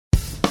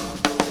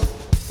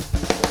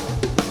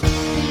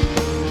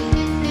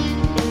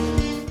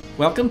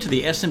Welcome to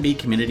the SMB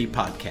Community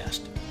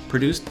Podcast,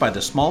 produced by the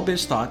Small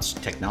Biz Thoughts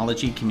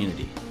technology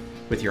community,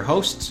 with your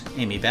hosts,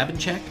 Amy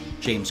Vabenchek,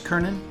 James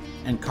Kernan,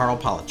 and Carl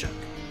Polachuk.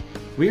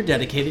 We are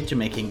dedicated to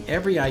making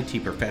every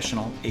IT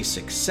professional a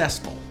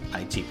successful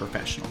IT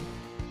professional.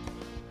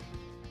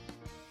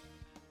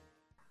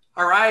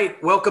 All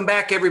right, welcome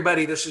back,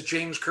 everybody. This is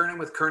James Kernan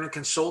with Kernan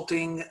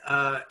Consulting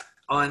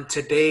on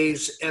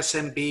today's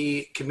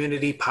SMB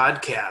Community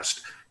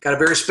Podcast. Got a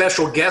very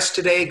special guest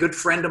today, a good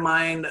friend of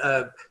mine,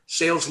 a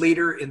sales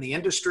leader in the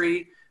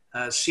industry,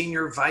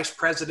 Senior Vice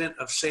President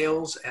of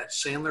Sales at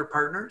Sandler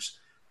Partners,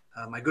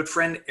 my good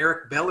friend,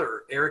 Eric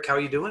Beller. Eric, how are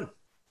you doing?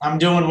 I'm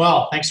doing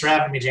well. Thanks for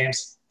having me,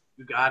 James.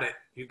 You got it.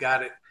 You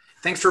got it.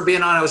 Thanks for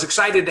being on. I was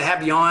excited to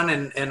have you on,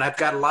 and I've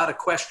got a lot of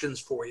questions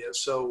for you.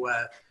 So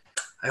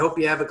I hope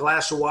you have a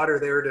glass of water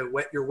there to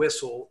wet your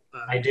whistle.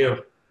 I do.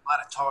 A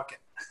lot of talking.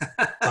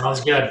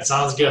 Sounds good.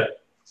 Sounds good.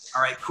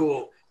 All right,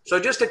 cool. So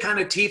just to kind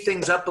of tee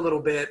things up a little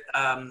bit,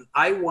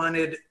 I've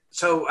been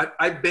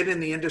in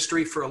the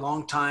industry for a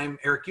long time.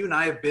 Eric, you and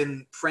I have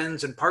been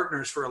friends and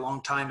partners for a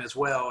long time as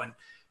well. And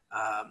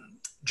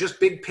just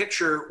big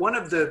picture, one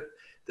of the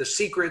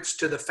secrets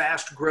to the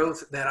fast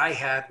growth that I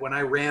had when I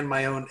ran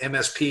my own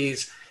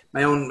MSPs,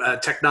 my own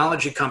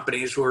technology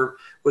companies,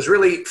 was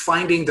really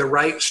finding the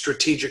right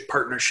strategic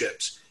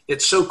partnerships.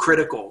 It's so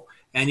critical,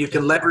 and you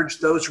can leverage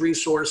those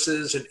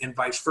resources and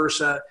vice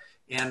versa.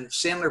 And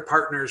Sandler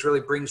Partners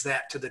really brings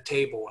that to the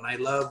table. And I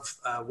love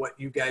what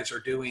you guys are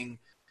doing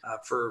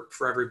for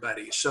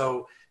everybody.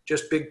 So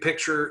just big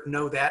picture,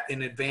 know that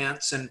in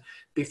advance. And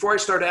before I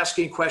start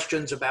asking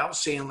questions about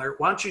Sandler,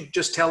 why don't you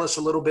just tell us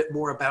a little bit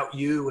more about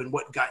you and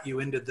what got you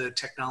into the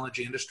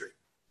technology industry?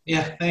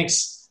 Yeah,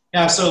 thanks.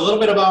 Yeah, so a little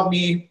bit about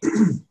me.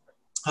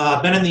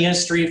 I've been in the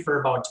industry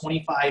for about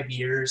 25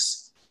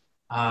 years.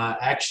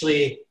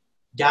 Actually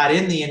got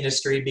in the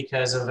industry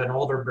because of an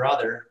older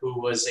brother who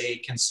was a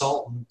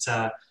consultant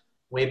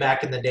way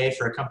back in the day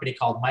for a company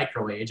called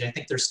MicroAge. I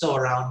think they're still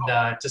around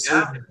to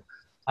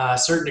a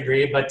certain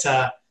degree, but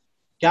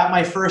got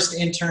my first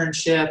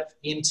internship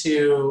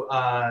into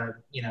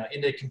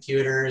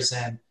computers,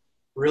 and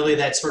really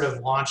that sort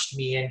of launched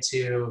me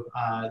into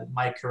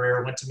my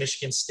career. Went to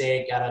Michigan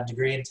State, got a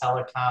degree in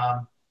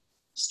telecom,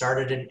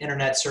 started an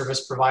internet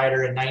service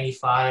provider in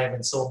 95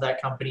 and sold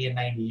that company in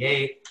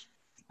 98.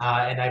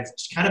 And I've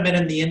kind of been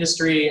in the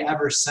industry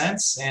ever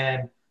since,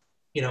 and,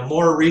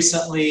 more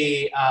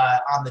recently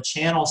on the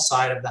channel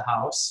side of the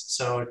house.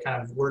 So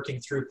kind of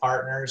working through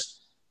partners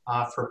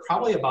for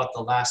probably about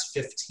the last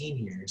 15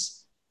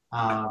 years.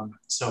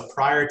 So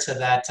prior to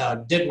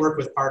that, did work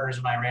with partners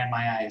when I ran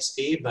my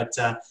ISP, but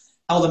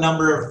held a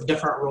number of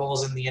different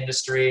roles in the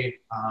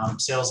industry,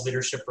 sales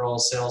leadership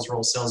roles, sales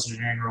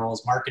engineering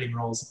roles, marketing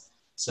roles.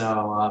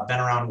 So been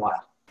around a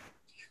while.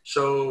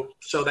 So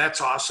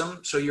that's awesome.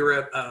 So you're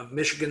a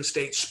Michigan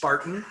State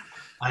Spartan.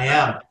 I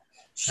am.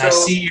 I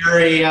see you're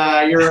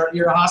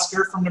a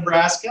Husker from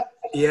Nebraska.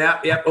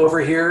 Yeah. Over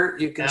here,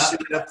 you can see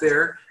it up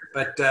there.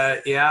 But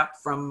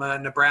from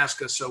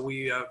Nebraska. So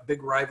we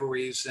big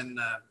rivalries, and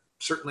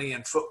certainly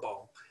in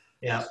football.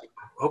 Yeah.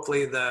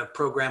 Hopefully the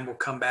program will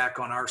come back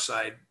on our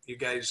side. You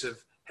guys have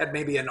had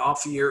maybe an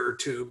off year or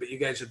two, but you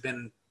guys have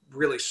been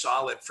really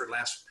solid for the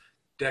last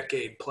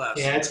decade plus.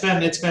 Yeah, it's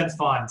been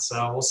fun.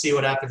 So we'll see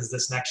what happens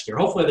this next year.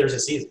 Hopefully there's a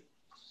season.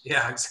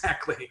 Yeah,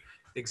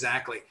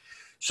 exactly.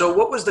 So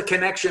what was the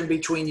connection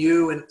between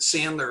you and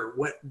Sandler?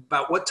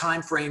 About what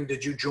time frame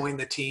did you join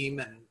the team?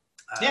 And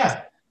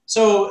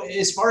so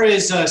as far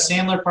as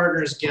Sandler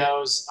Partners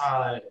goes,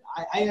 I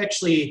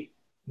actually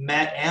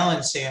met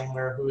Alan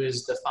Sandler, who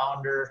is the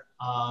founder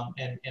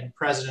and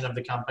president of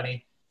the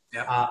company.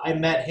 Yep. I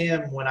met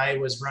him when I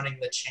was running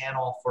the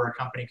channel for a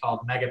company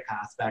called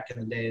Megapath back in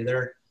the day.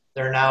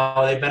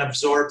 They've been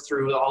absorbed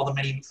through all the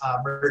many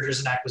mergers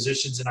and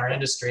acquisitions in our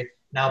industry,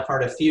 now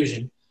part of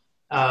Fusion.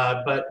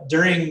 But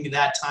during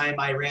that time,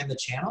 I ran the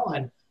channel,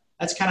 and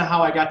that's kind of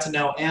how I got to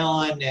know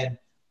Alan. And,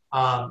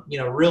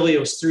 really it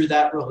was through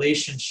that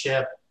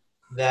relationship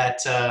that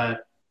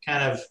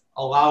kind of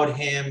allowed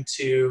him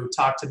to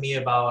talk to me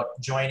about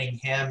joining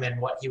him and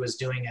what he was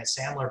doing at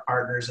Sandler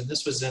Partners. And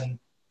this was in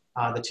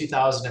the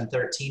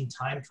 2013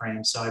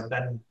 timeframe. So I've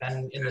been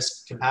in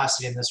this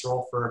capacity, in this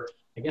role for,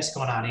 I guess,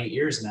 going on 8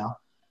 years now.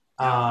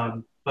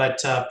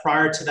 But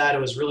prior to that,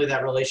 it was really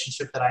that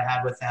relationship that I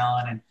had with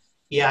Alan, and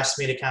he asked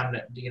me to come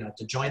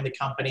to join the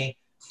company,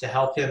 to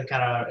help him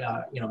kind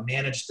of,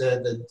 manage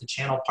the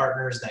channel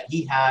partners that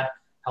he had,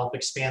 help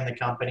expand the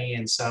company.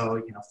 And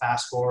so,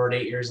 fast forward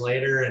 8 years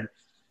later, and,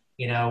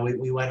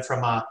 we went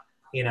from a,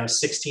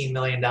 $16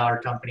 million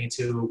company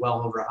to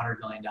well over $100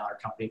 million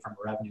company from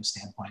a revenue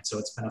standpoint. So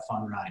it's been a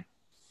fun ride.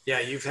 Yeah,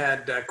 you've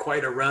had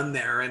quite a run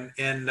there,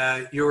 and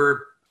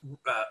your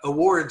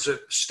awards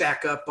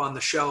stack up on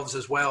the shelves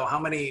as well. How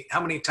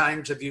many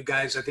times have you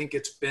guys, I think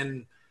it's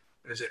been,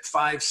 is it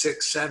 5,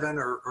 6, 7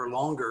 or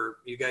longer?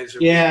 You guys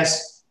are.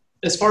 Yes.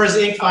 As far as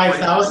Inc.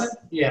 5000.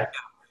 Yeah.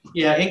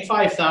 Inc.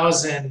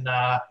 5000.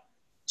 I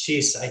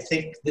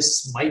think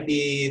this might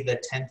be the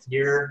 10th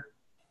year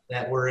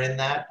that we're in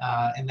that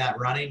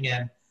running.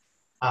 And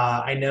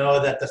I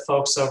know that the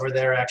folks over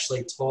there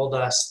actually told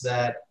us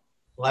that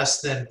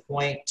less than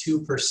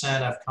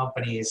 0.2% of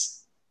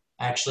companies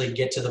actually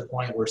get to the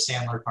point where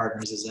Sandler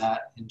Partners is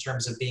at in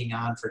terms of being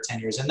on for 10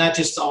 years. And that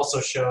just also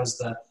shows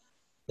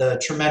the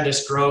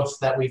tremendous growth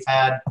that we've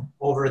had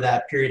over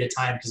that period of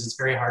time, because it's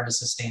very hard to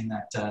sustain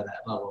that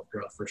level of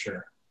growth for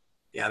sure.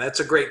 Yeah, that's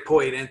a great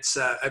point. It's,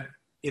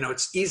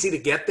 it's easy to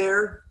get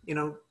there,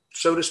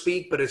 so to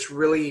speak, but it's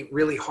really,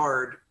 really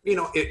hard.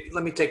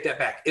 Let me take that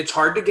back. It's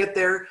hard to get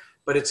there,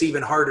 but it's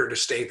even harder to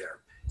stay there.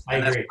 I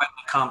agree. That's quite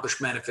an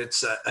accomplishment. If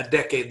it's a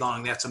decade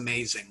long, that's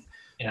amazing.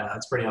 Yeah,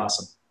 that's pretty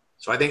awesome.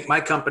 So I think my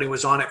company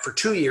was on it for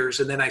 2 years,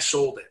 and then I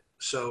sold it.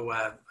 So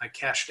I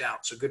cashed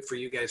out. So good for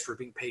you guys for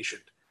being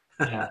patient.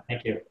 Yeah,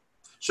 thank you.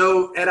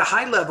 So at a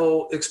high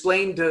level,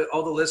 explain to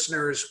all the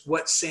listeners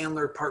what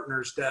Sandler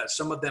Partners does.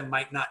 Some of them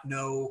might not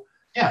know,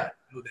 that.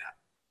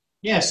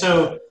 Yeah,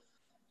 so,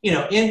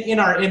 in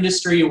our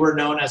industry, we're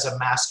known as a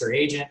master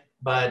agent,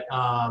 but,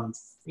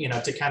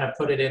 to kind of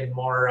put it in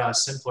more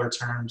simpler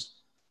terms,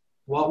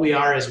 what we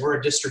are is we're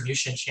a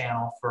distribution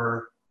channel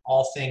for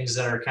all things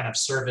that are kind of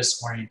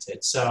service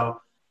oriented.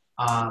 So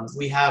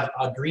we have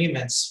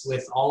agreements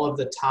with all of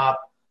the top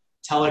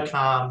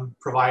telecom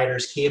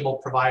providers, cable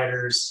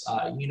providers,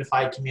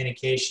 unified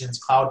communications,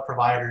 cloud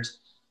providers.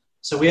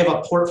 So we have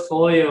a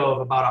portfolio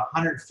of about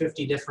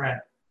 150 different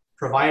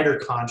provider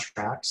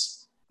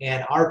contracts,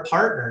 and our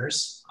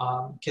partners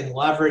can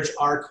leverage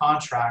our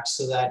contracts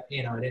so that,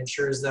 it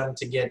ensures them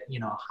to get,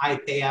 high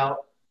payout,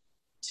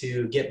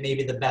 to get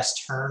maybe the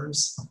best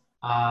terms,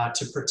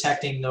 to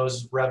protecting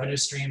those revenue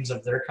streams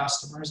of their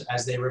customers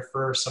as they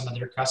refer some of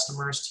their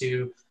customers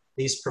to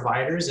these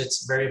providers.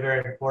 It's very, very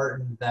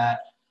important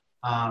that,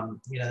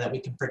 that we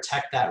can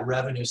protect that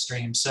revenue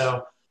stream.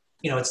 So,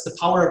 it's the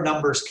power of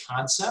numbers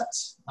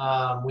concept.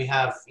 We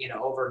have,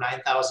 over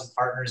 9,000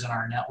 partners in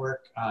our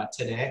network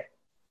today.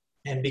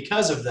 And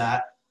because of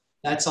that,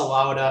 that's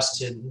allowed us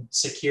to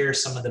secure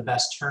some of the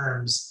best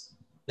terms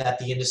that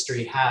the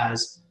industry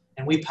has.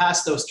 And we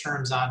pass those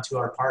terms on to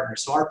our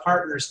partners. So our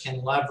partners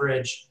can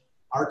leverage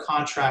our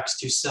contracts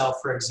to sell,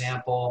 for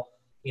example,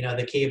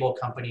 the cable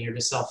company, or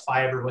to sell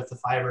fiber with the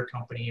fiber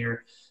company,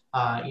 or,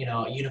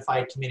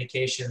 unified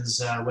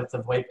communications with the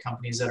VoIP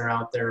companies that are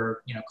out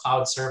there,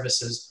 cloud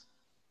services.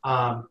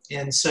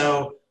 And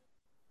so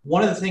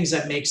one of the things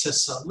that makes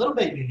us a little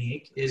bit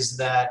unique is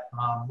that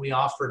we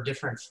offer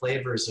different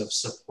flavors of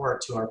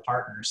support to our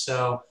partners.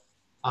 So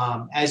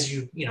as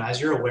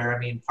you're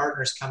aware,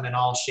 partners come in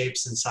all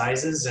shapes and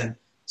sizes, and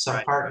some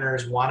Right.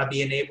 partners want to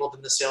be enabled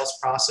in the sales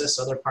process.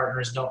 Other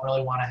partners don't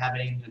really want to have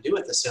anything to do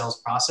with the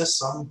sales process.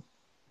 Some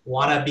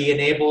want to be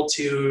enabled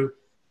to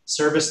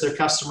service their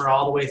customer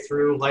all the way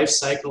through life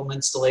cycle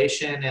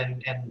installation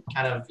and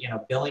kind of,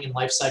 billing and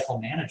life cycle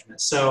management.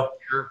 So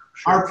Sure.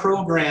 our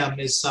program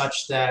is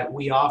such that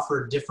we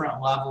offer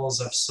different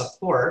levels of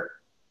support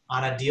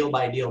on a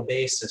deal-by-deal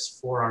basis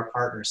for our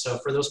partners. So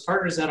for those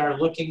partners that are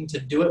looking to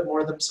do it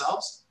more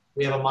themselves,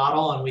 we have a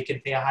model and we can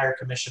pay a higher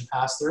commission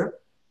pass-through.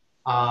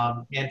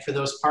 And for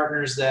those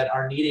partners that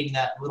are needing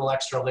that little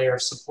extra layer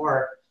of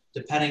support,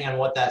 depending on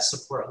what that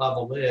support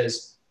level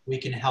is, we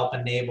can help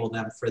enable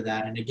them for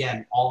that. And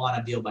again, all on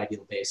a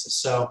deal-by-deal basis.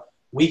 So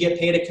we get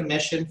paid a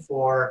commission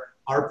for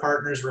our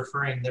partners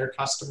referring their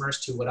customers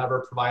to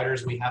whatever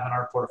providers we have in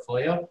our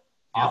portfolio.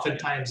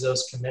 Oftentimes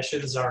those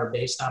commissions are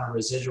based on a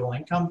residual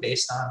income,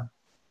 based on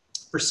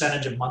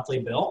percentage of monthly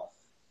bill.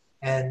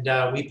 And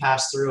we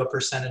pass through a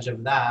percentage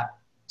of that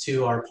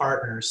to our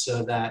partners,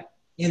 so that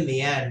in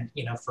the end,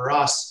 for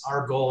us,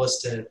 our goal is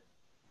to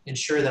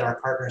ensure that our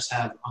partners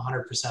have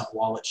 100%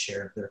 wallet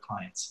share of their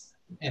clients.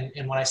 And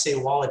when I say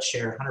wallet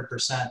share,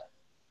 100%,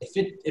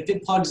 if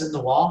it plugs in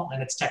the wall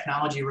and it's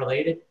technology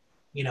related,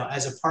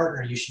 as a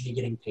partner, you should be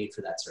getting paid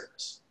for that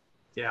service.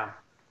 Yeah.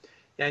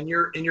 And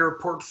your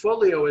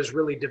portfolio is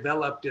really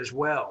developed as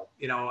well.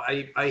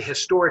 I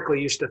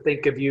historically used to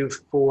think of you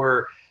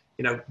for,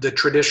 the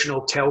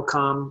traditional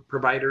telecom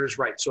providers,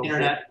 right? So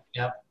Internet,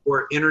 yeah.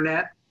 Or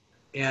internet.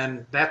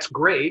 And that's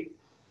great.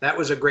 That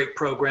was a great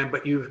program,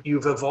 but you've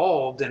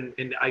evolved, and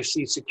I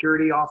see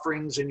security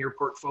offerings in your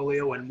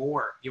portfolio and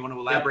more. You want to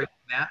elaborate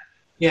on that?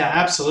 Yeah,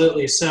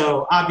 absolutely.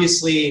 So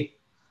obviously,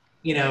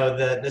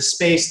 the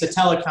space, the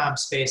telecom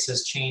space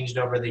has changed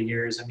over the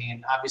years.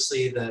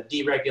 Obviously the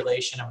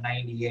deregulation of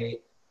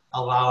 98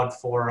 allowed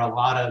for a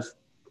lot of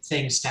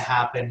things to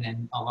happen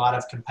and a lot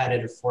of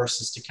competitive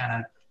forces to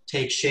kind of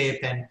take shape.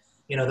 And,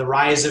 the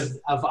rise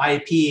of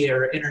IP,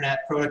 or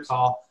internet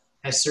protocol,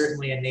 has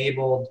certainly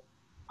enabled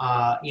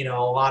a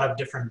lot of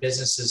different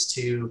businesses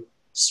to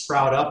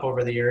sprout up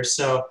over the years.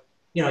 So,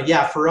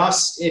 for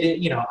us,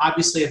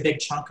 obviously a big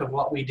chunk of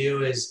what we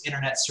do is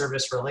internet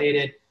service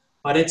related,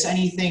 but it's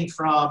anything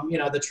from,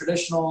 the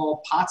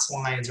traditional POTS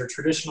lines or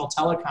traditional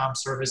telecom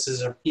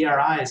services or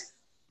PRIs.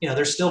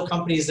 There's still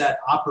companies that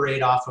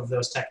operate off of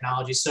those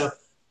technologies. So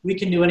we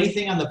can do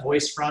anything on the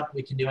voice front.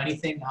 We can do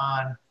anything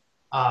on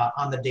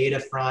the data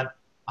front.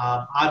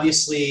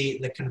 Obviously,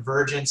 the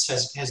convergence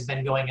has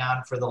been going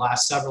on for the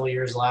last several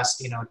years,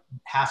 last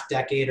half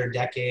decade or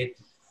decade,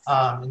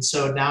 and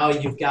so now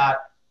you've got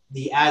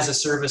the as a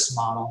service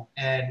model.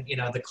 And,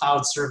 the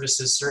cloud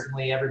services,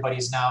 certainly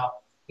everybody's now,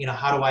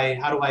 how do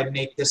I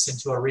make this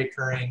into a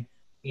recurring,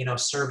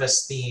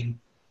 service theme?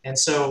 And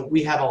so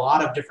we have a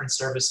lot of different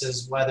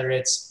services, whether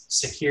it's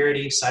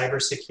security,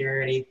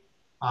 cybersecurity,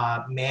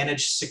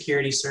 managed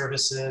security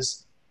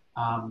services,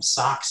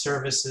 SOC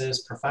services,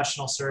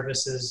 professional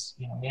services,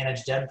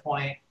 managed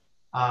endpoint.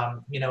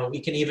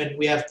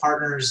 We have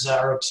partners,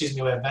 we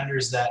have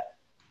vendors that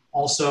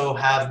also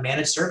have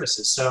managed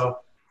services. So,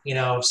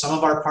 some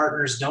of our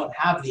partners don't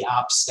have the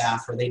ops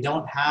staff, or they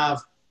don't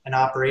have an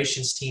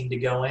operations team to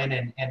go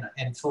in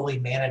and fully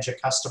manage a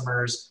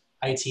customer's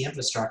IT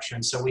infrastructure.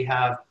 And so we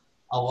have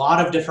a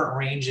lot of different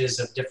ranges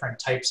of different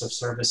types of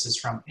services,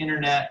 from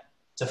internet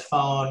to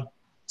phone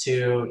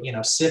to,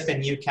 SIP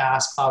and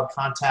UCaaS, cloud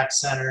contact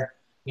center.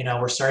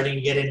 We're starting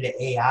to get into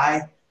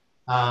AI.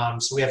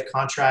 So we have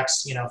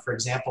contracts, for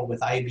example, with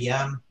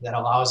IBM that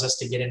allows us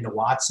to get into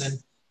Watson.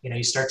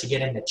 You start to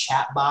get into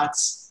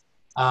chatbots.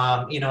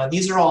 And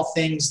these are all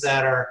things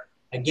that are,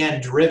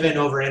 again, driven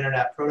over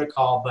internet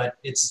protocol, but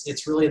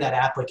it's really that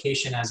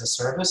application as a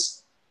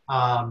service.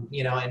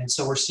 And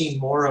so we're seeing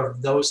more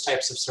of those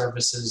types of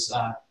services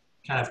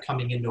kind of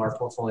coming into our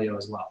portfolio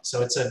as well.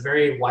 So it's a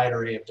very wide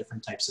array of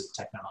different types of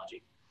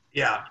technology.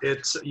 Yeah,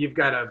 you've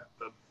got a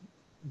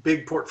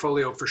big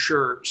portfolio for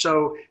sure.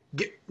 So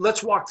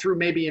let's walk through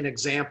maybe an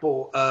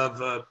example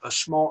of a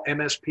small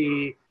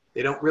MSP.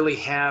 They don't really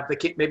have,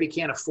 maybe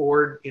can't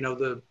afford,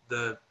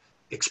 the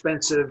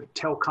expensive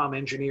telecom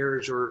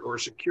engineers or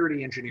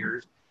security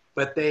engineers,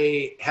 but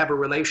they have a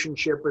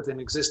relationship with an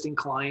existing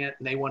client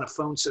and they want a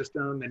phone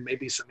system and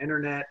maybe some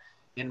internet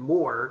and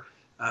more.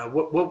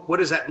 What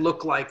does that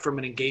look like from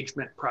an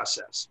engagement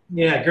process?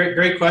 Yeah,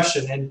 great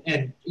question.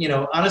 And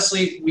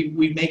honestly,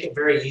 we make it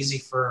very easy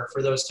for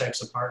those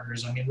types of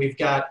partners. I mean, we've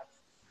got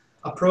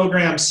a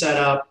program set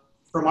up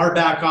from our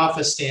back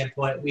office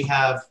standpoint. We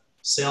have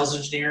sales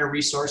engineer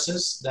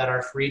resources that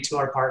are free to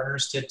our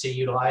partners to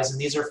utilize.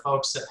 And these are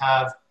folks that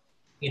have,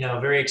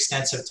 very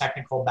extensive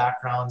technical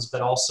backgrounds,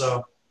 but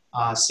also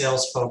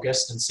sales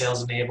focused and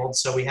sales enabled.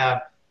 So we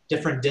have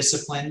different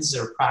disciplines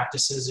or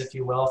practices, if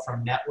you will,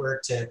 from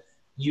network to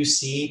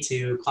UC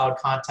to cloud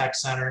contact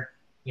center,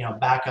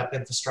 backup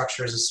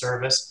infrastructure as a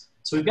service.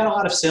 So we've got a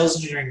lot of sales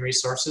engineering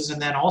resources.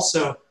 And then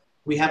also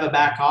we have a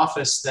back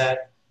office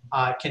that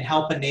can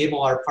help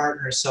enable our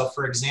partners. So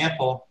for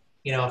example,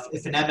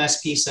 if an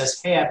MSP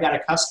says, hey, I've got a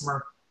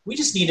customer, we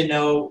just need to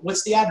know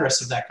what's the address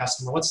of that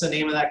customer, what's the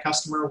name of that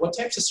customer, what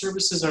types of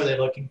services are they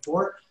looking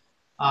for,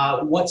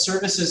 what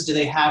services do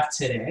they have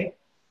today,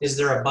 is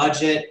there a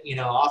budget,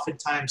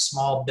 oftentimes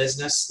small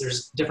business,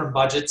 there's different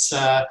budgets,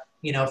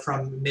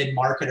 from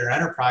mid-market or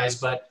enterprise,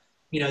 but,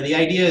 the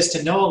idea is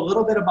to know a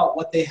little bit about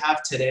what they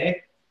have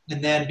today.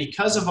 And then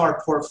because of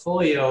our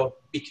portfolio,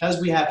 because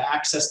we have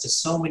access to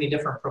so many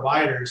different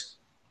providers,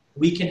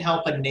 we can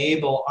help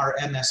enable our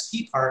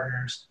MSP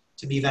partners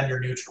to be vendor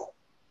neutral.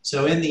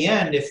 So in the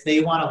end, if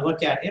they want to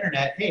look at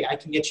internet, hey, I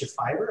can get you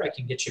fiber, I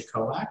can get you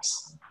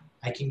coax,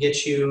 I can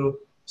get you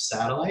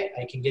satellite,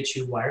 I can get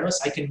you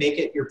wireless, I can make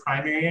it your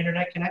primary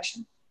internet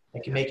connection, I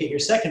can make it your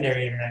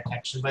secondary internet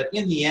connection. But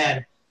in the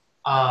end,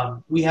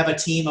 we have a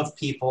team of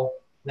people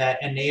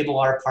that enable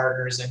our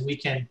partners, and we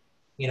can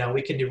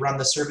run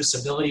the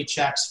serviceability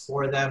checks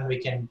for them, we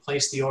can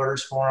place the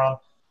orders for them.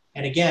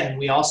 And again,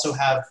 we also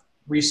have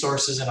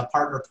resources and a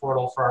partner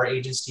portal for our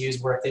agents to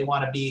use, where if they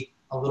want to be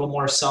a little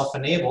more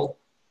self-enabled,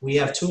 we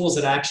have tools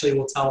that actually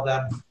will tell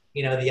them,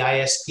 the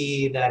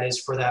ISP that is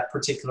for that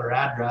particular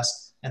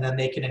address, and then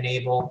they can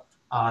enable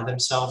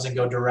themselves and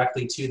go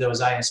directly to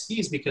those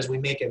ISPs, because we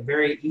make it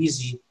very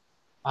easy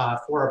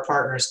for our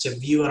partners to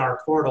view in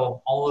our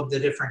portal all of the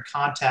different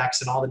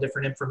contacts and all the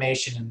different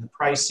information and the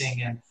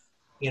pricing and,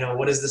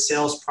 what does the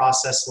sales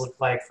process look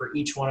like for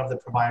each one of the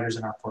providers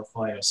in our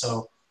portfolio.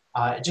 So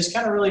it just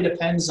kind of really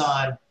depends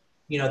on,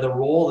 the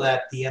role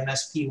that the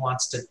MSP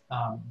wants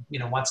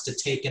to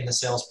take in the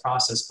sales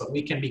process, but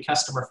we can be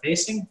customer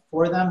facing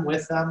for them,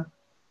 with them,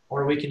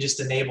 or we can just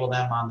enable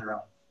them on their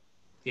own.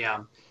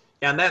 Yeah.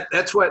 And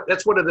that's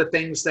one of the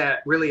things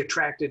that really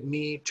attracted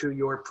me to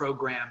your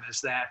program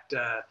is that,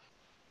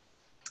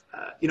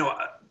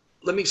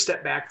 let me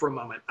step back for a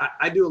moment.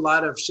 I do a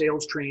lot of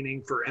sales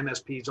training for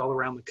MSPs all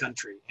around the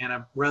country, and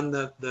I run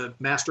the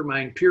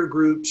mastermind peer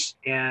groups,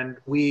 and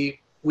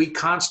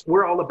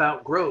we're all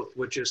about growth,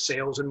 which is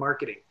sales and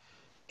marketing.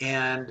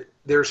 And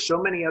there's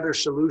so many other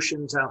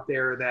solutions out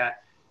there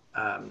that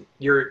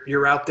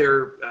you're out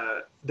there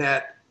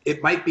that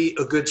it might be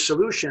a good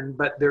solution,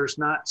 but there's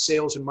not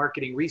sales and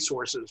marketing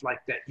resources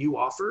like that you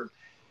offer.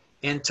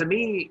 And to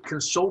me,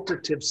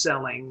 consultative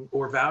selling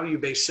or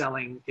value-based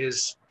selling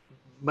is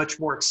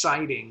much more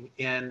exciting.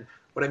 And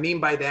what I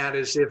mean by that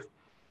is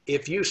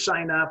if you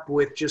sign up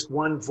with just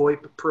one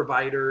VoIP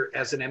provider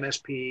as an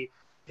MSP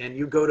and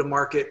you go to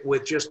market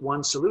with just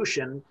one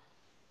solution,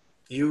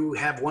 you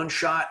have one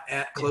shot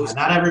at closing.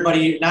 Not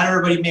everybody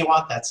may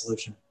want that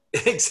solution.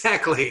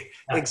 Exactly.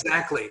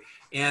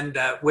 And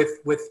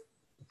with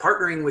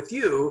partnering with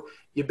you,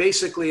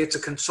 it's a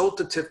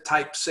consultative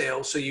type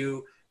sale. So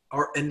you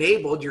are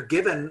enabled. You're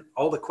given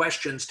all the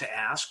questions to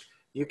ask.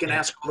 You can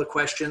ask all the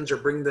questions or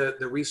bring the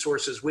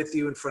resources with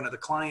you in front of the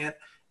client,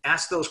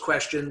 ask those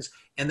questions,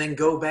 and then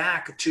go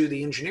back to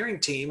the engineering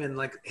team and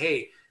like,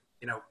 hey,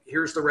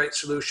 here's the right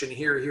solution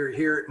here.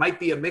 It might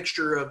be a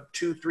mixture of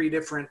 2-3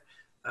 different,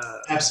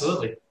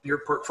 absolutely, your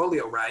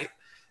portfolio, right?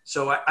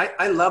 So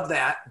I love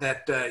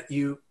that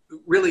you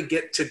really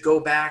get to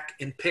go back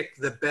and pick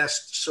the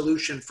best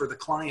solution for the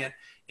client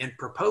and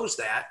propose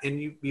that,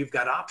 and you've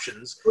got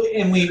options.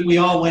 And we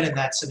all win in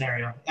that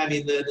scenario. I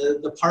mean,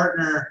 the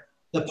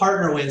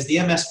partner wins, the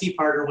MSP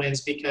partner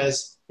wins,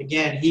 because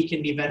again, he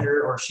can be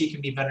vendor or she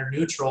can be vendor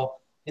neutral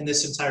in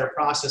this entire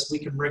process. We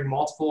can bring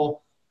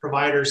multiple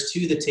providers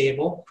to the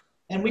table,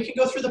 and we can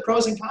go through the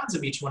pros and cons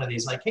of each one of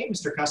these. Like, hey,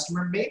 Mr.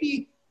 Customer,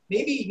 maybe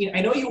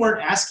I know you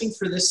weren't asking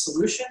for this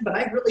solution, but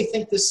I really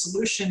think this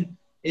solution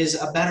is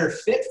a better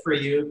fit for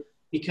you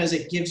because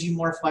it gives you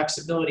more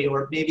flexibility,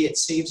 or maybe it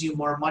saves you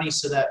more money,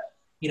 so that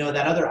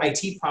that other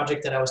IT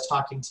project that I was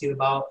talking to you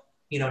about,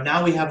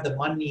 now we have the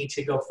money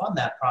to go fund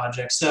that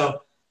project.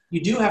 So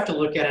you do have to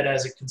look at it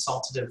as a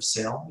consultative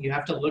sale. You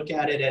have to look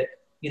at it at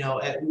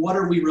what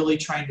are we really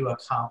trying to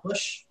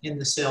accomplish in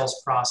the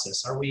sales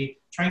process? Are we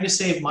trying to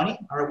save money?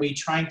 Are we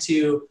trying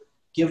to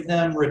give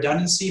them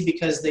redundancy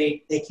because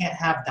they can't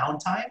have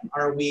downtime?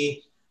 Are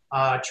we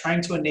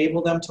trying to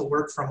enable them to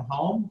work from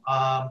home?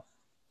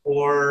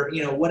 Or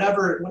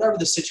whatever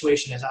the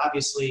situation is.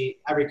 Obviously,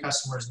 every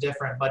customer is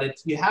different, but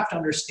you have to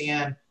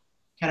understand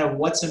kind of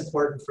what's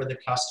important for the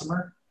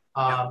customer,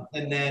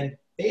 and then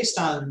based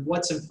on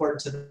what's important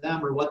to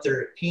them or what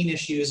their pain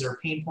issues or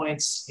pain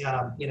points,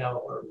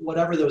 or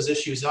whatever those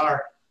issues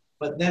are.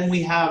 But then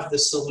we have the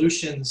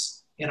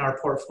solutions in our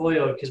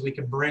portfolio, because we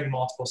can bring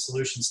multiple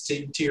solutions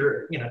to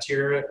your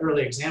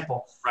early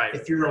example. Right.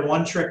 If you're a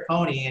one-trick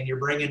pony and you're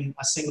bringing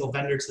a single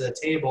vendor to the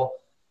table,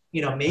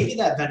 maybe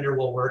that vendor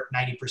will work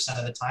 90%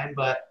 of the time,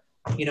 but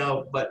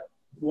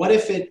what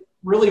if it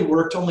really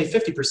worked only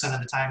 50%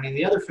 of the time? I mean,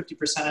 the other 50%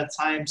 of the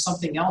time,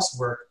 something else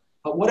worked.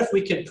 But what if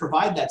we could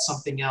provide that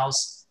something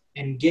else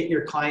and get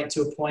your client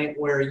to a point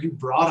where you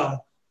brought them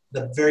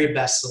the very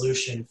best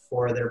solution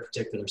for their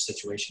particular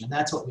situation? And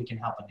that's what we can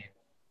help enable.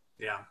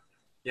 Yeah.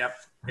 Yep.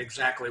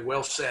 Exactly.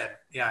 Well said.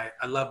 Yeah.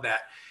 I love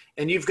that.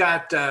 And you've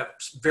got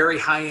very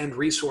high-end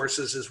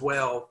resources as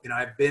well.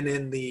 I've been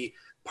in the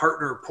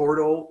partner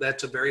portal.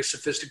 That's a very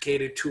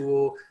sophisticated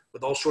tool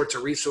with all sorts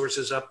of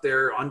resources up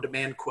there,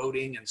 on-demand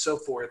quoting and so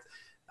forth.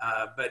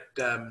 But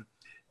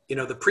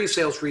the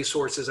pre-sales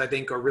resources, I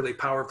think, are really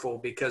powerful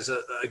because,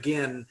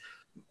 again,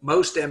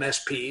 most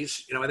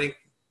MSPs, I think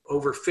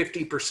over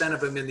 50%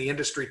 of them in the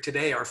industry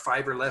today are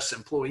 5 or less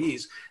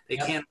employees. They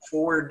can't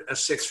afford a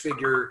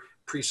 6-figure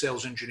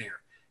pre-sales engineer.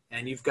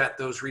 And you've got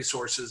those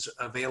resources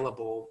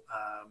available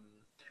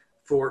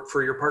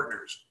for your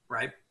partners,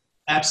 right?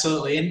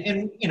 Absolutely.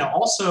 And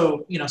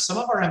also, some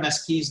of our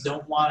MSPs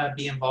don't want to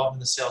be involved in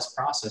the sales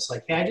process.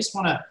 Like, hey,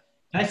 can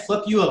I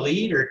flip you a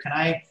lead, or can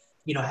I,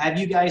 have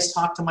you guys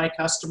talk to my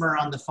customer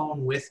on the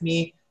phone with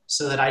me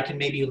so that I can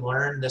maybe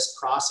learn this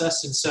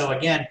process? And so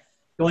again,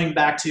 going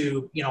back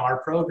to, our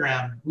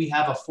program, we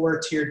have a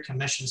 4-tiered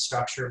commission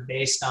structure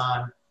based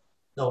on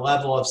the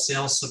level of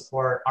sales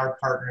support our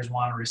partners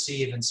want to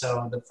receive. And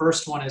so the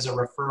first one is a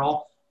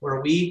referral,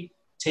 where we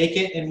take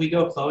it and we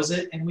go close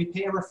it, and we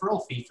pay a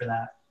referral fee for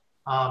that.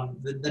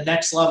 The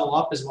next level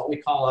up is what we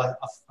call a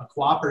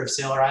cooperative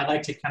sale, or I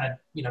like to kind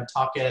of,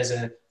 talk it as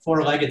a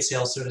 4-legged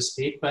sale, so to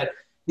speak. But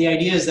the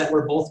idea is that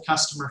we're both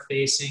customer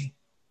facing.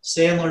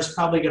 Sandler's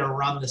probably going to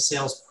run the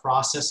sales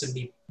process and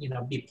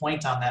be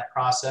point on that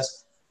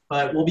process,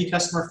 but we'll be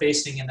customer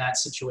facing in that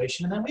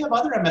situation. And then we have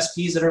other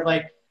MSPs that are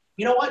like,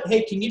 you know what?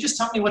 Hey, can you just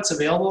tell me what's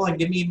available and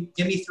give me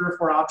 3 or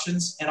 4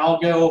 options, and I'll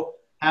go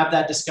have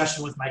that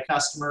discussion with my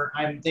customer.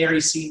 They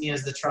already see me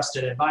as the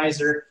trusted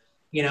advisor.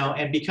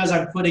 And because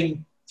I'm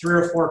putting 3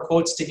 or 4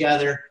 quotes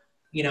together,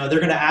 they're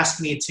going to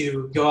ask me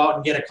to go out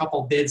and get a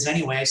couple bids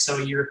anyway. So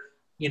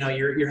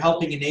you're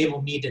helping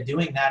enable me to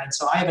doing that. And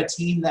so I have a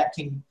team that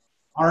can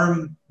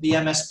arm the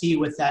MSP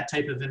with that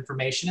type of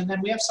information. And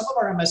then we have some of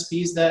our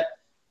MSPs that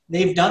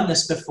they've done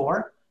this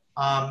before.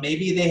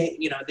 Maybe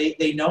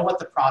they know what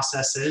the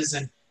process is,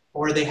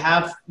 or they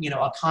have,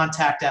 a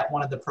contact at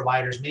one of the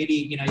providers.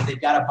 Maybe,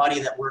 they've got a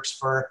buddy that works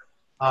for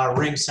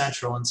Ring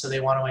Central, and so they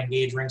want to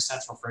engage Ring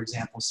Central, for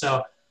example.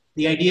 So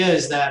the idea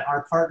is that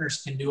our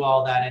partners can do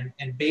all that,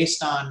 and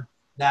based on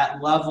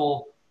that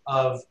level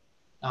of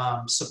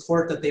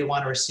support that they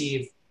want to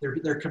receive,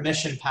 their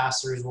commission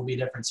pass-throughs will be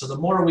different. So the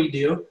more we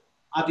do,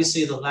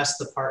 obviously the less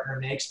the partner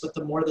makes, but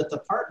the more that the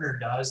partner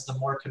does, the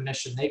more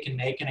commission they can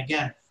make. And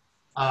again,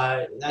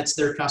 that's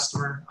their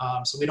customer.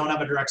 So we don't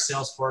have a direct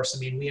sales force. I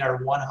mean, we are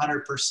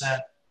 100%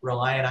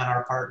 reliant on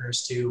our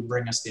partners to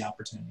bring us the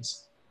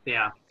opportunities.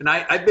 Yeah. And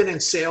I've been in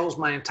sales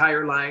my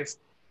entire life,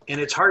 and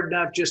it's hard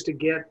enough just to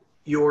get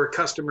your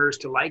customers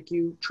to like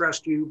you,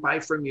 trust you, buy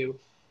from you,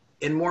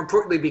 and more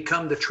importantly,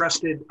 become the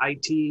trusted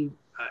IT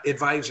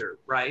advisor,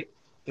 right?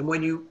 And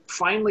when you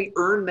finally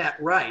earn that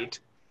right,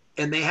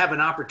 and they have an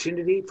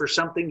opportunity for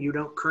something you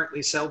don't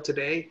currently sell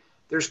today,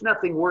 there's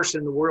nothing worse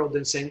in the world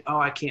than saying, oh,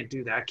 I can't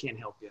do that. I can't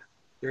help you.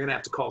 You're going to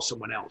have to call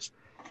someone else,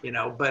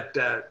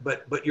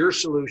 but your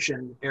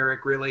solution,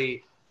 Eric,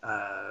 really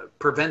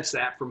prevents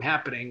that from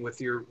happening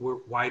with your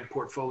wide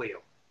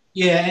portfolio.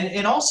 Yeah.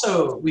 And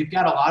also we've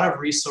got a lot of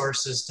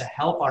resources to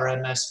help our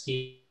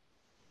MSP.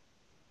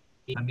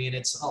 I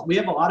mean, we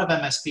have a lot of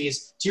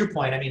MSPs, to your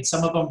point. I mean,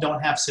 some of them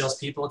don't have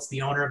salespeople. It's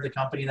the owner of the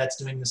company that's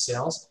doing the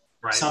sales.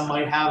 Right. Some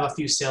might have a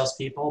few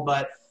salespeople,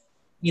 but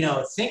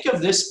think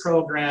of this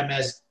program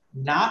as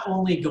not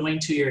only going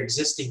to your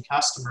existing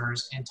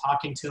customers and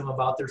talking to them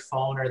about their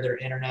phone or their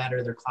internet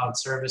or their cloud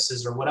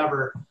services or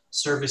whatever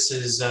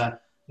services,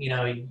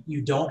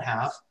 you don't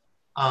have.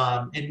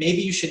 And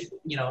maybe you should,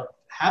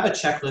 have a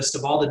checklist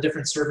of all the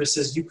different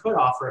services you could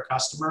offer a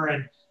customer.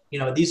 And,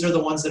 these are the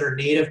ones that are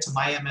native to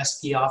my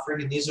MSP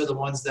offering. And these are the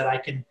ones that I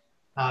can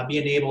be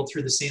enabled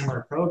through the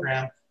Sandler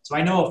program. So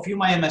I know a few of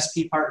my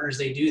MSP partners,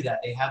 they do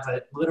that. They have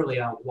literally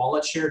a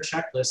wallet share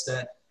checklist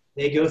that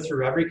they go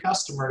through every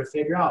customer to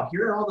figure out,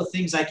 here are all the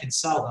things I can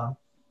sell them.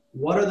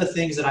 What are the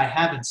things that I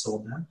haven't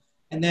sold them?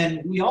 And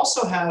then we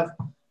also have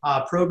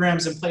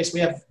programs in place.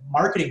 We have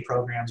marketing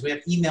programs. We have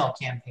email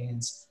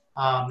campaigns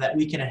that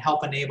we can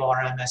help enable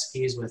our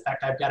MSPs with. In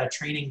fact, I've got a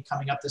training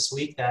coming up this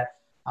week that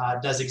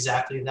does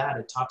exactly that.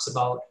 It talks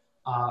about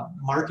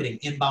marketing,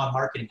 inbound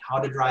marketing, how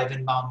to drive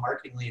inbound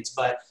marketing leads.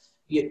 But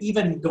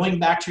even going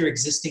back to your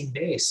existing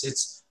base,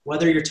 it's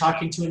whether you're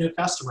talking to a new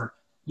customer.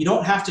 You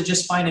don't have to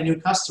just find a new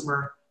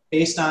customer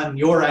based on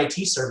your IT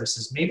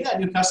services. Maybe that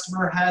new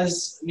customer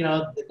has,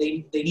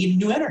 they need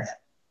new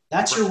internet.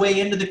 That's your way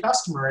into the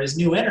customer is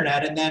new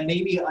internet. And then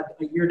maybe a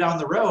year down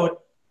the road,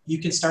 you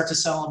can start to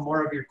sell them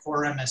more of your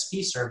core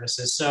MSP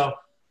services. So,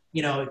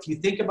 if you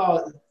think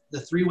about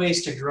the 3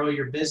 ways to grow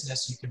your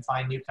business, you can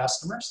find new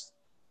customers,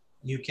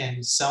 you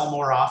can sell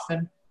more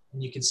often,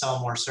 and you can sell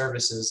more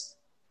services.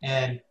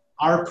 And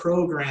our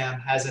program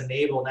has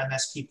enabled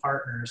MSP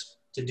partners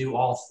to do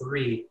all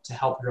 3 to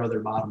help grow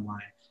their bottom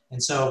line.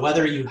 And so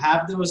whether you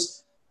have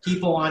those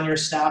people on your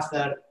staff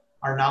that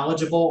are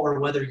knowledgeable or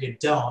whether you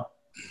don't,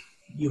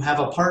 you have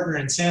a partner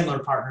in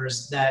Sandler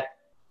Partners that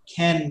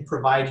can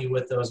provide you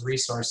with those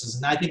resources.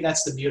 And I think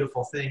that's the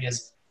beautiful thing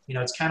is,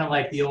 it's kind of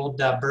like the old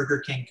Burger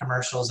King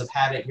commercials of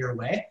have it your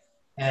way.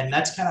 And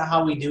that's kind of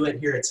how we do it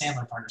here at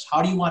Sandler Partners.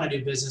 How do you want to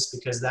do business?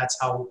 Because that's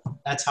how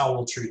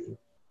we'll treat you.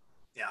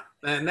 Yeah.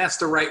 And that's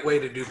the right way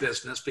to do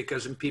business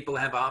because people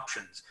have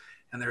options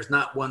and there's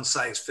not one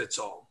size fits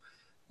all.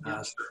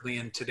 Certainly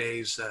in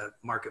today's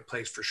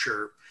marketplace for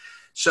sure.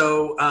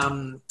 So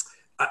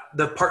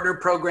the partner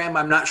program,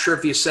 I'm not sure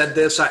if you said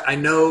this. I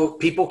know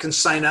people can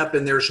sign up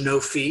and there's no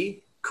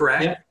fee,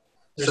 correct? Yeah,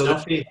 there's no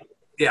fee.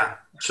 Yeah.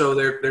 So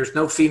there's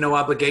no fee, no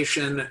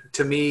obligation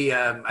to me.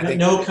 I think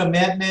no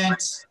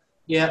commitment.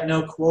 Yeah,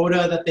 no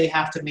quota that they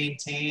have to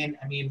maintain.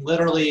 I mean,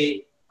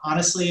 literally,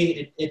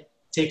 honestly, it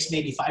takes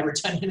maybe 5 or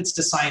 10 minutes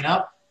to sign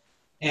up.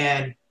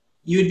 And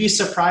you'd be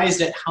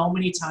surprised at how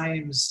many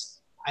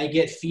times I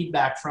get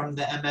feedback from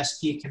the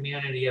MSP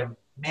community of,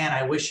 man,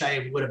 I wish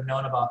I would have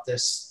known about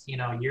this,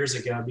 years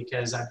ago,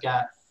 because I've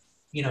got,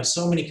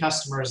 so many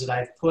customers that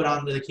I've put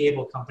onto the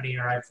cable company,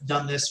 or I've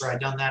done this, or I've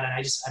done that, and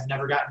I've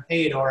never gotten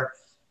paid, or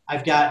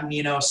I've gotten,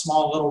 a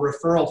small little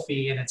referral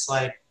fee. And it's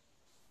like,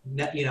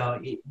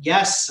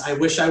 yes, I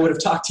wish I would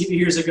have talked to you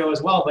years ago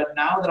as well. But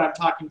now that I'm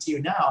talking to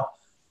you now,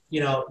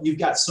 you've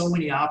got so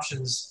many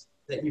options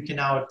that you can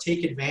now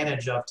take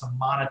advantage of to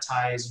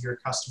monetize your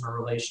customer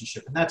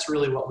relationship. And that's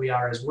really what we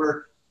are, is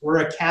we're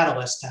a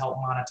catalyst to help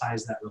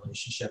monetize that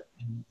relationship.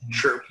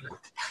 Sure.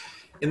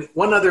 And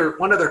one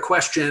other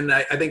question,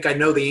 I think I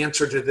know the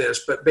answer to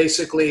this, but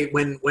basically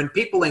when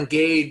people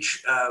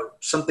engage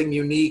something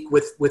unique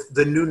with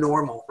the new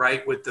normal,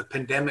 right? With the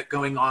pandemic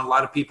going on, a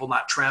lot of people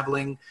not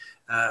traveling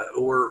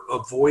or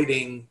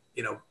avoiding,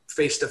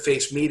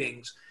 face-to-face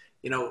meetings,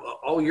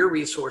 all your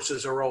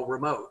resources are all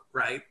remote,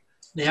 right?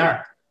 They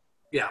are.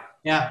 Yeah.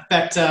 Yeah. In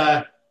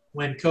fact,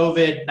 when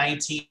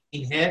COVID-19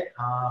 hit,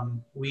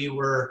 we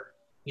were,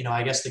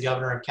 I guess the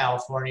governor of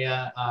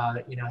California,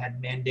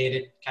 had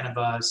mandated kind of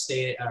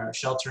a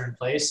shelter in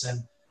place.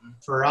 And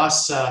for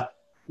us,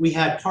 we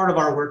had part of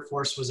our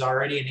workforce was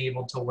already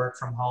enabled to work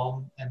from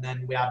home. And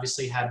then we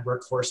obviously had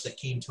workforce that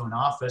came to an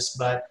office,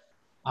 but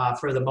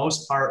for the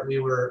most part, we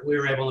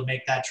were able to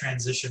make that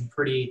transition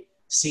pretty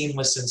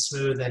seamless and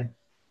smooth. And,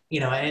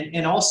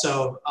 and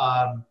also,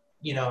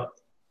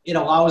 it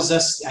allows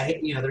us,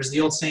 there's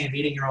the old saying of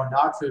eating your own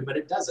dog food, but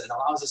it does. It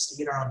allows us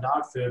to eat our own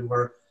dog food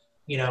where,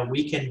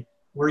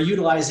 we're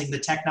utilizing the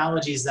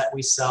technologies that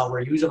we sell. We're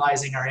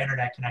utilizing our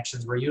internet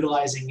connections. We're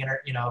utilizing,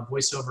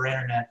 voice over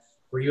internet.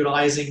 We're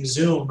utilizing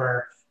Zoom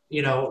or,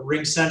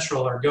 Ring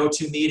Central or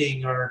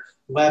GoToMeeting or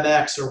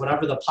WebEx or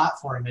whatever the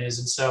platform is.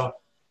 And so,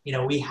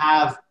 we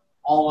have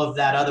all of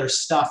that other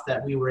stuff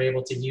that we were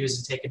able to use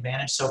and take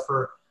advantage. So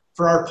for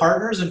our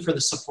partners and for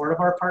the support of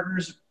our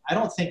partners, I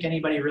don't think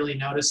anybody really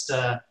noticed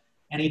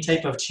any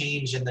type of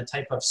change in the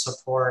type of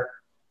support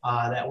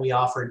that we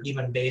offered,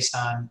 even based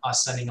on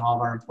us sending all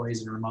of our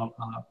employees in remote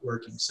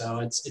working. So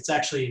it's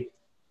actually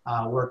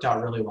worked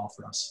out really well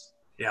for us.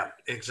 Yeah,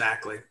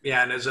 exactly.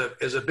 Yeah. And as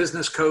a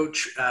business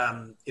coach,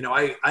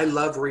 I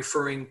love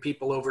referring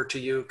people over to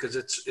you because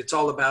it's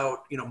all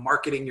about,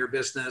 marketing your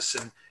business.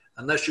 And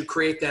unless you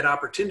create that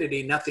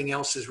opportunity, nothing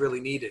else is really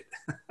needed.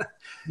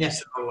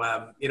 Yes. So,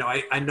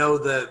 I know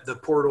the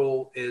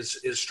portal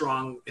is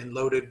strong and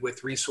loaded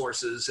with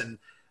resources. And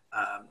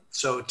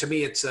so to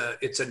me, it's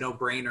a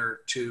no-brainer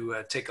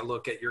to take a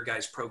look at your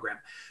guys' program.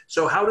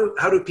 So how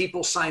do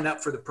people sign up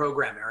for the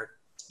program, Eric?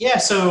 Yeah,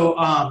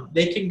 so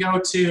they can go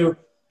to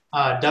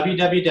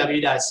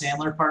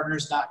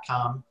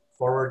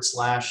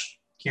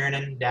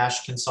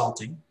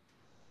www.sandlerpartners.com/Kiernan-consulting.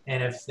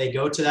 And if they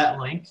go to that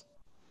link,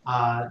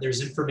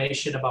 there's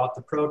information about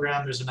the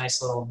program. There's a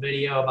nice little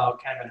video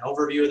about kind of an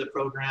overview of the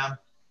program.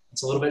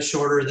 It's a little bit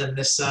shorter than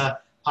this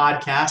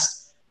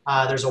podcast.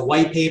 There's a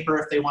white paper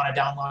if they want to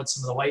download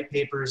some of the white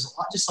papers.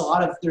 There's a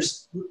lot of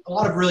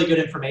really good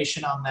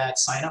information on that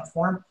sign-up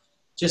form.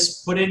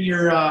 Just put in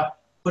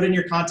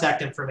your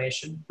contact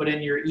information, put in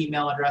your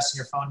email address and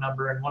your phone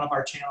number, and one of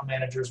our channel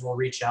managers will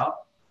reach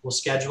out. We'll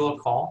schedule a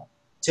call.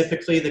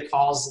 Typically, the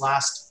calls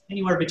last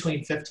anywhere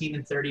between 15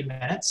 and 30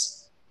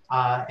 minutes.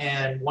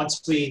 And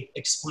once we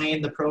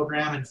explain the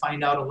program and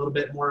find out a little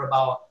bit more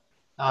about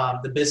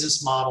the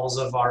business models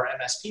of our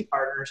MSP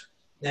partners,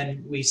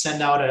 then we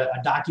send out a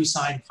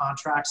DocuSign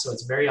contract, so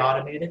it's very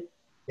automated.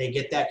 They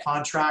get that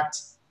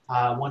contract.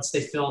 Once they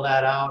fill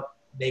that out,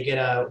 they get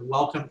a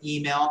welcome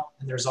email,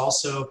 and there's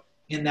also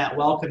in that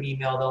welcome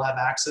email, they'll have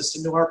access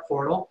into our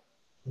portal,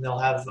 and they'll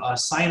have a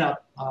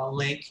sign-up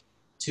link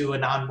to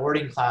an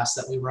onboarding class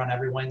that we run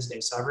every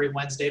Wednesday. So every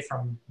Wednesday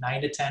from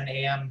 9 to 10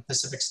 a.m.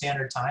 Pacific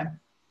Standard Time,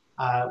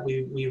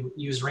 we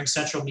use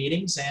RingCentral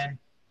meetings, and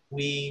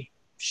we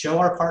show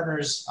our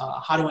partners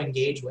how to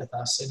engage with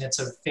us. And it's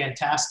a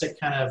fantastic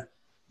kind of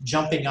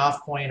jumping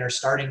off point or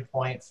starting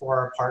point for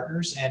our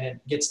partners, and it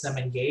gets them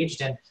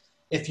engaged. And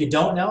if you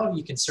don't know,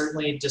 you can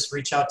certainly just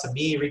reach out to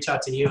me, reach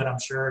out to you, and I'm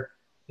sure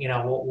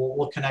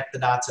we'll connect the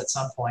dots at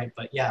some point.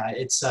 But yeah,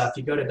 it's if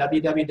you go to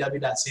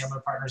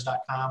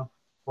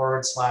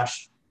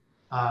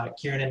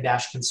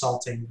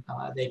www.sandlerpartners.com/Kiernan-consulting,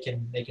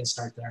 they can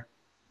start there.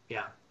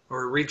 Yeah,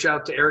 or reach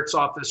out to Eric's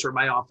office or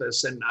my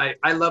office. And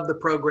I love the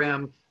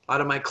program. A lot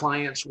of my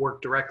clients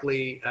work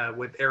directly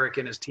with Eric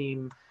and his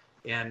team,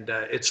 and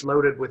it's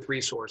loaded with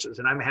resources.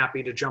 And I'm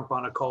happy to jump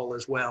on a call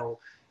as well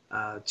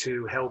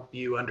to help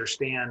you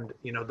understand,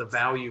 the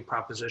value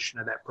proposition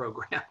of that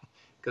program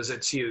because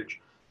it's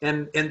huge.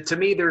 And to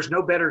me, there's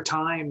no better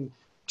time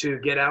to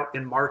get out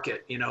and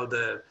market.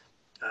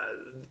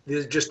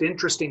 There's just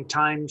interesting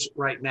times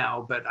right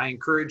now, but I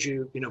encourage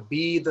you,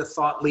 be the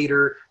thought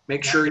leader,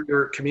 make sure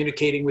you're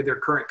communicating with your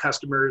current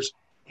customers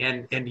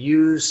and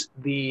use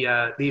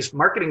these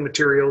marketing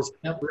materials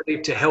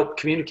really to help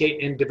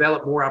communicate and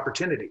develop more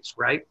opportunities,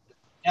 right?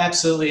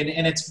 Absolutely.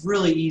 And it's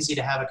really easy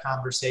to have a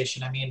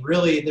conversation. I mean,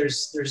 really,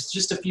 there's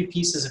just a few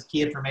pieces of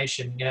key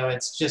information.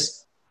 It's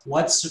just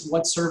what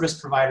service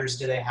providers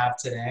do they have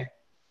today?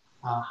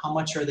 How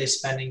much are they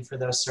spending for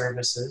those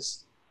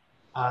services?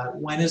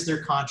 When is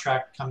their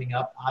contract coming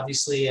up?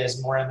 Obviously,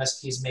 as more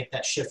MSPs make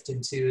that shift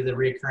into the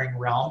recurring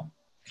realm,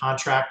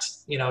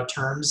 contract,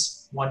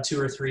 terms 1,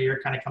 2, or 3 year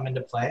kind of come into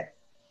play.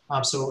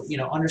 So,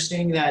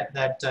 understanding that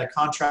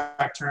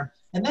contract term,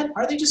 and then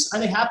are they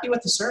happy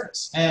with the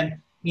service? And,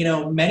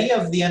 many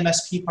of the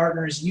MSP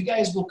partners, you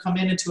guys will come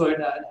into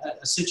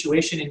a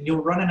situation and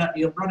you'll run an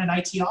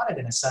IT audit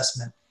and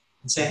assessment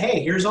and say,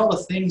 hey, here's all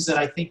the things that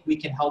I think we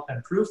can help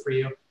improve for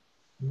you.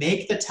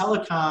 Make the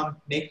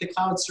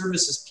cloud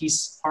services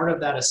piece part of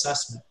that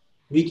assessment.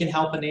 We can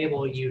help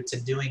enable you to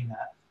doing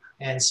that.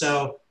 And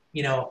so,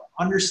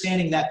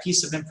 understanding that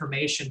piece of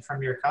information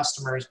from your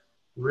customers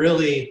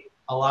really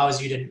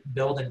allows you to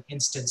build an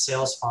instant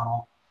sales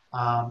funnel,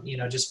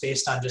 just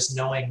based on just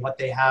knowing what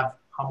they have,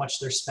 how much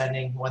they're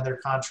spending, when their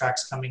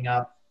contract's coming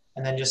up,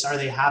 and then just are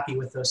they happy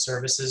with those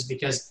services?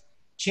 Because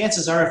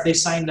chances are if they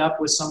signed up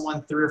with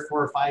someone 3 or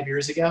 4 or 5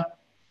 years ago,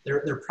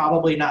 they're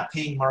probably not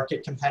paying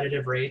market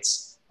competitive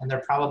rates, and they're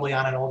probably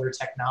on an older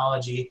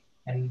technology.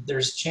 And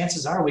there's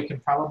chances are we can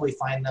probably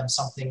find them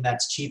something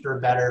that's cheaper,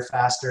 better,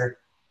 faster.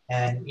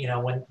 And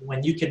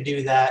when you can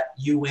do that,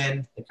 you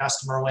win, the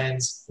customer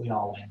wins, we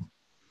all win.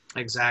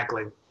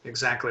 Exactly.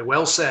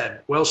 Well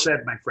said,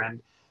 my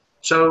friend.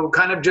 So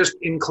kind of just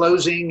in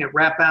closing,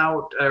 wrap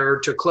out or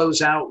to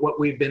close out what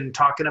we've been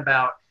talking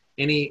about,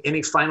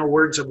 any final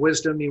words of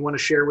wisdom you want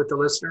to share with the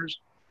listeners?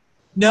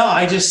 No,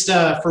 I just,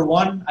 for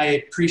one, I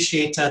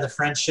appreciate the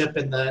friendship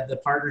and the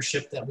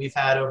partnership that we've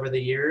had over the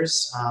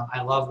years.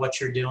 I love what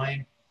you're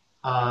doing.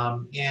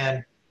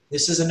 And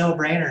this is a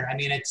no-brainer. I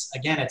mean,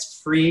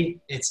 it's free,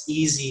 it's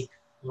easy.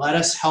 Let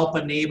us help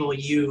enable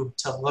you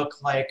to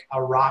look like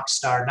a rock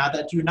star. Not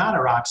that you're not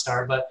a rock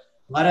star, but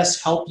let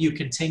us help you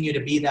continue to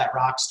be that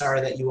rock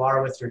star that you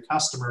are with your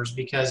customers.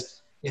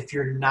 Because if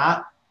you're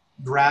not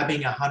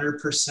grabbing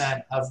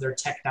 100% of their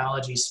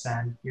technology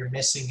spend, you're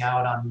missing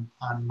out on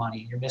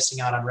money. You're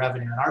missing out on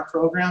revenue. In our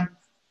program,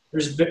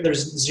 there's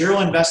zero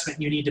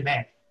investment you need to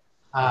make.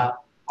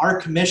 Our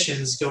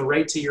commissions go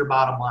right to your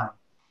bottom line.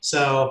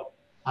 So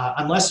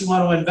unless you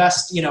want to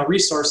invest,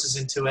 resources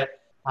into it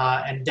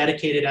and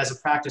dedicate it as a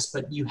practice.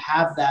 But you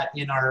have that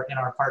in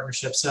our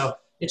partnership. So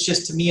it's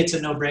just, to me, it's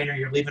a no-brainer.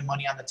 You're leaving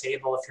money on the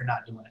table if you're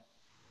not doing it.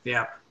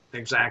 Yeah,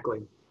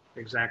 exactly.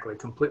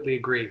 Completely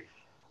agree.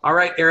 All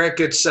right,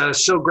 Eric, it's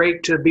so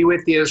great to be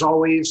with you as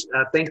always.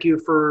 Thank you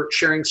for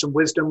sharing some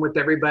wisdom with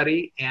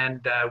everybody,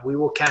 and we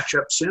will catch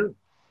up soon.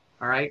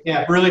 All right.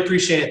 Yeah, really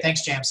appreciate it.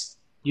 Thanks, James.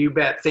 You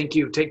bet. Thank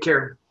you. Take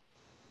care.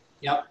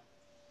 Yep.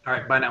 All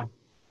right. Bye now.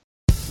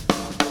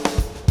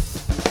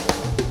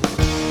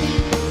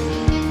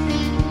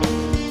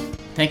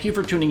 Thank you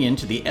for tuning in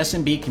to the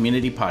SMB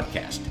Community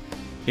Podcast.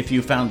 If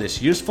you found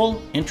this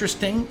useful,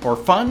 interesting, or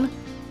fun,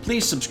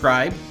 please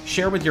subscribe,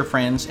 share with your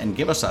friends, and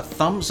give us a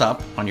thumbs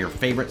up on your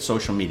favorite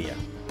social media.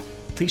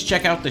 Please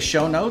check out the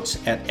show notes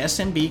at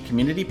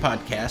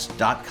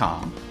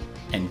smbcommunitypodcast.com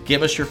and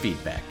give us your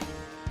feedback.